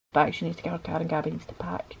bag. She needs to get her card and Gabby needs to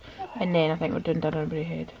pack. And then I think we're doing dinner in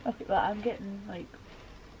Brayhead. Okay, well, I'm getting like...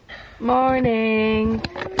 Morning.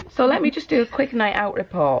 So let me just do a quick night out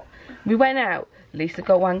report. We went out. Lisa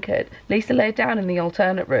got wankered. Lisa laid down in the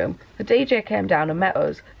alternate room. The DJ came down and met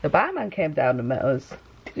us. The barman came down and met us.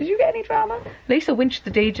 Did you get any drama? Lisa winched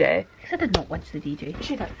the DJ. Lisa did not winch the DJ.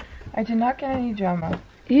 She did. I did not get any drama.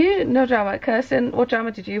 You? No drama. Kirsten, what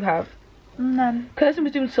drama did you have? None. Kirsten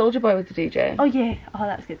was doing Soulja Boy with the DJ. Oh yeah. Oh,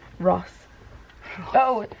 that's good. Ross.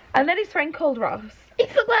 Oh, and then his friend called Ross. He's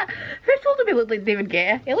like, who told him he looked like David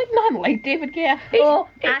Guetta? He looked nothing like David Guetta. Oh,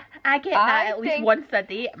 I get that at least once a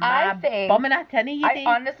day. My bum and a tinny, I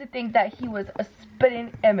honestly think that he was a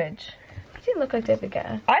spitting image. He didn't look like David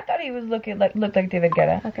Guetta. I thought he was looked like David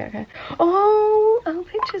Guetta. Okay. Oh, our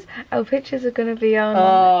pictures. Our pictures are gonna be on.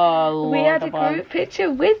 Oh, we had a group picture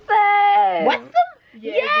with them. With them?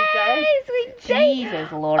 Yes, we did.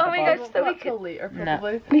 Jesus Lord. Oh my gosh, so we can later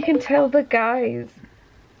probably. We can tell the guys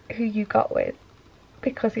who you got with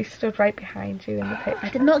because he stood right behind you in the picture. I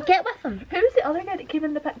did not get with him. Who was the other guy that came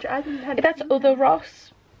in the picture? I didn't have. That's other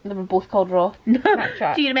Ross. They were both called Ross. Do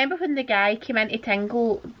you remember when the guy came into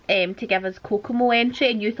Tingle to give us Kokomo entry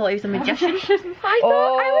and you thought he was a magician? I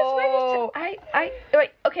thought I was ready to... Wait,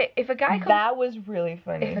 okay, if a guy comes... That was really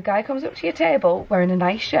funny. If a guy comes up to your table wearing a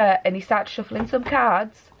nice shirt and he starts shuffling some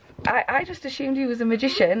cards, I just assumed he was a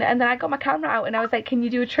magician, and then I got my camera out and I was like, can you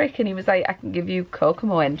do a trick? And he was like, I can give you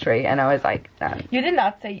Kokomo entry. And I was like, nah. You did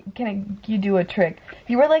not say, you do a trick?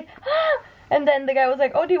 You were like, ah! And then the guy was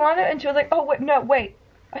like, oh, do you want it? And she was like, oh, wait, no, wait.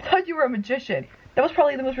 I thought you were a magician. That was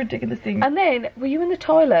probably the most ridiculous thing. And then, were you in the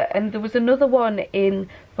toilet? And there was another one in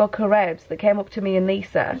Vodka Rebs that came up to me and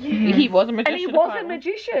Lisa. He was a magician. And he was a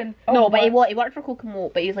magician. No, but he worked for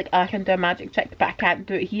Kokomo, but he was like, I can do a magic trick, but I can't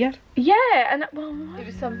do it here. Yeah, and well, it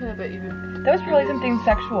was something about you. That was probably something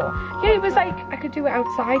sexual. Yeah, he was like, I could do it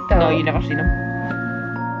outside though. No, you never seen him.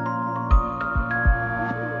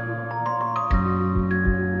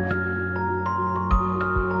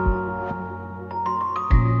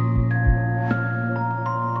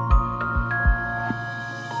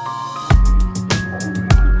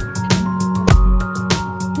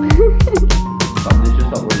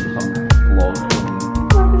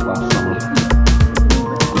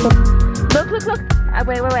 Look.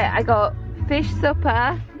 Wait. I got fish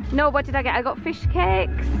supper. No, what did I get? I got fish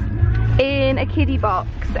cakes in a kiddie box,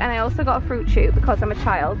 and I also got a fruit shoot because I'm a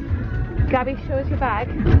child. Gabby, show us your bag.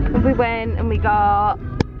 And we went and we got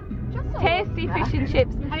tasty fish and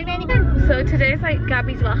chips. So today's like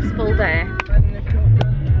Gabby's last full day.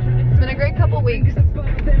 It's been a great couple weeks.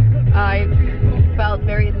 I felt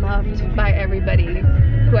very loved by everybody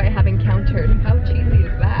who I have encountered. How cheesy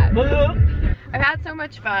is that? I've had so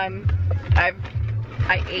much fun.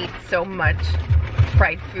 I ate so much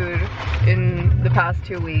fried food in the past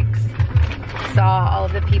 2 weeks. Saw all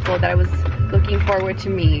of the people that I was looking forward to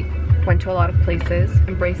meet. Went to a lot of places.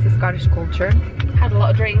 Embraced the Scottish culture. Had a lot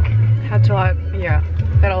of drink. Had a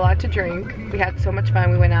lot to drink. We had so much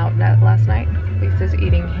fun. We went out last night. Lisa's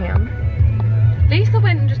eating ham. Lisa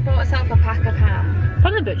went and just bought herself a pack of ham.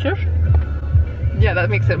 From the butcher. Yeah, that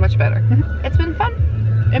makes it much better. It's been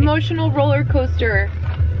fun. Emotional roller coaster.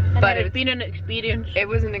 But it's been an experience. It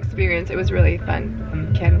was an experience. It was really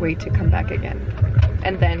fun. Can't wait to come back again.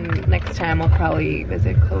 And then next time I'll probably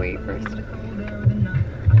visit Chloe first.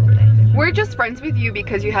 We're just friends with you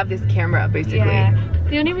because you have this camera, basically. Yeah.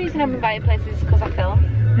 The only reason I'm invited places is because I film.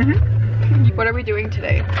 What are we doing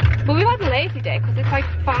today? But we've had a lazy day because it's like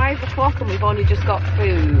 5 o'clock and we've only just got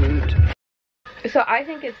food. So I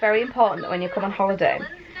think it's very important that when you come on holiday,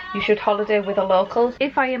 you should holiday with a local.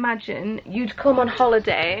 If I imagine you'd come on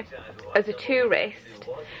holiday as a tourist,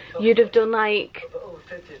 you'd have done like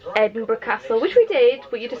Edinburgh Castle, which we did,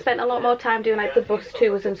 but you'd have spent a lot more time doing like the bus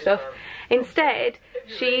tours and stuff. Instead,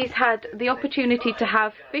 she's had the opportunity to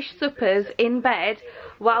have fish suppers in bed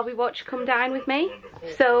while we watch Come Dine With Me.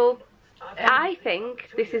 So I think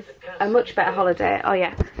this is a much better holiday. Oh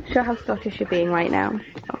yeah, show how Scottish you're being right now.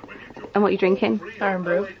 And what you're drinking? Iron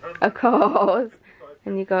brew. Of course.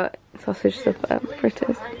 And you got sausage supper,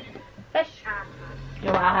 fritters. Fish. You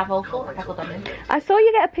know what I have also? A pickled onion. I saw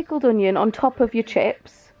you get a pickled onion on top of your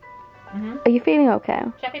chips. Are you feeling okay?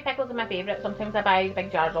 Chippy pickles are my favourite. Sometimes I buy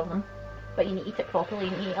big jars of them. But you need to eat it properly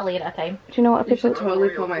and eat a layer at a time. Do you know what a You pickled... should totally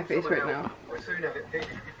pull my face right now.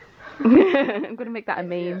 I'm gonna make that a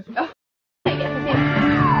meme. I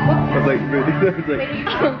was like, really? I was like...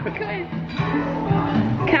 Come in.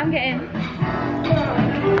 Can't get in.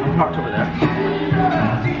 Parked over there.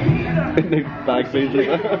 In the bag, please.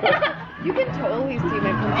 You can totally see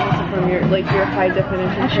my pimples from your high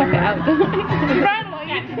definition camera. Brad, well,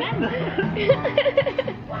 yeah.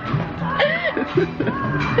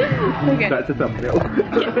 Okay. That's a thumbnail.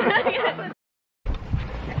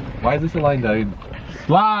 Why is this a lying down?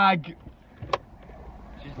 Flag!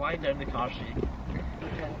 She's lying down the car seat.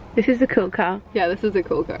 This is a cool car. Yeah, this is a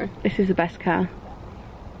cool car. This is the best car.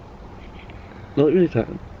 Look really tight.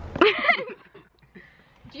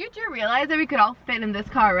 Do you realize that we could all fit in this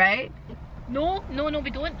car, right? No, we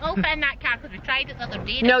don't all fit in that car because we tried it the other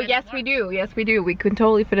day. No, yes we do. Yes we do. We could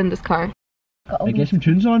totally fit in this car. Hey, get some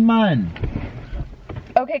tunes on, man.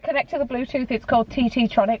 Okay, connect to the Bluetooth. It's called TT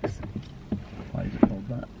Tronics. Why is it called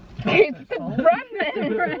that? It's the brand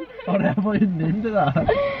name. Oh, I haven't even named it that.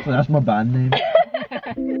 Well, that's my band name.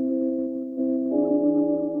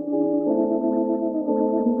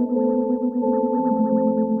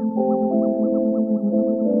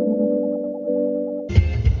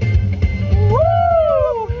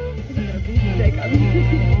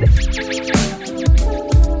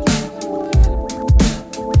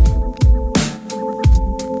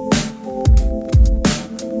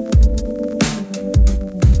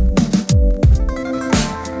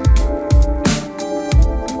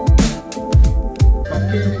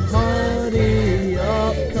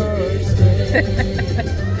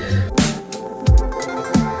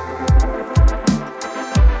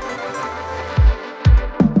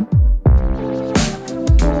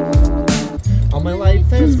 All my life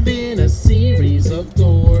has been a series of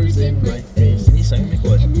doors in my face. Can you sing me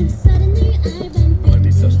what? I want to be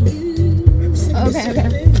pistol.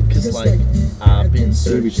 Okay. Because like I've been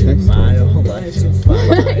searching my whole life to find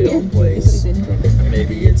my own place.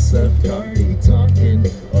 Maybe it's the party talking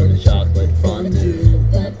or the chocolate fondue.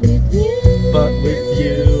 But with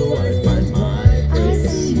you I find my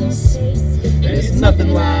place. And it's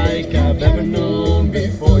nothing like I've ever known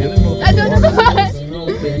before. I don't know what.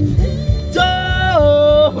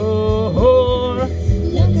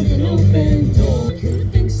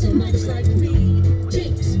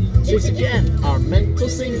 Once again, our mental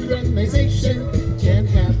synchronization can't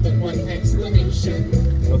have but one explanation.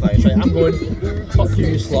 No thanks, right, I'm going. Fuck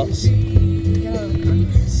you, sluts.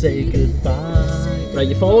 Say goodbye. Right,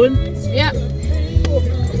 you following? Yeah.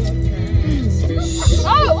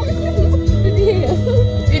 Oh! Did you hear?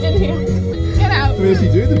 You didn't hear? Get out. I mean, if you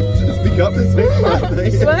do, then speak up and say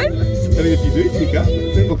What? I mean, if you do, speak up.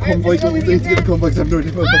 Well, Convoy, don't need to get the Convoy because I have no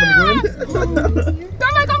idea what's fucking going.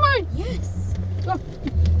 Come on! Yes. Go.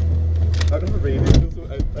 I don't have a radio, so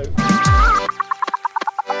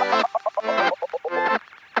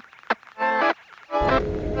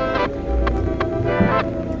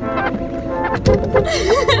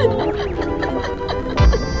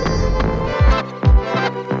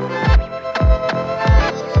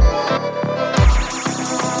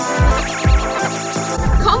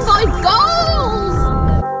Convoy goals!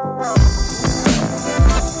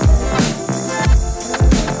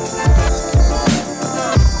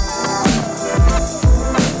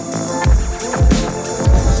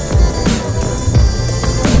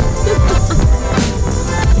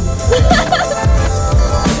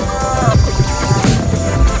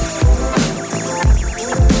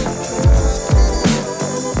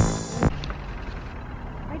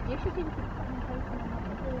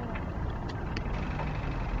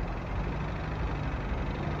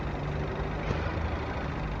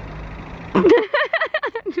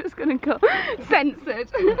 I'm just gonna go censored.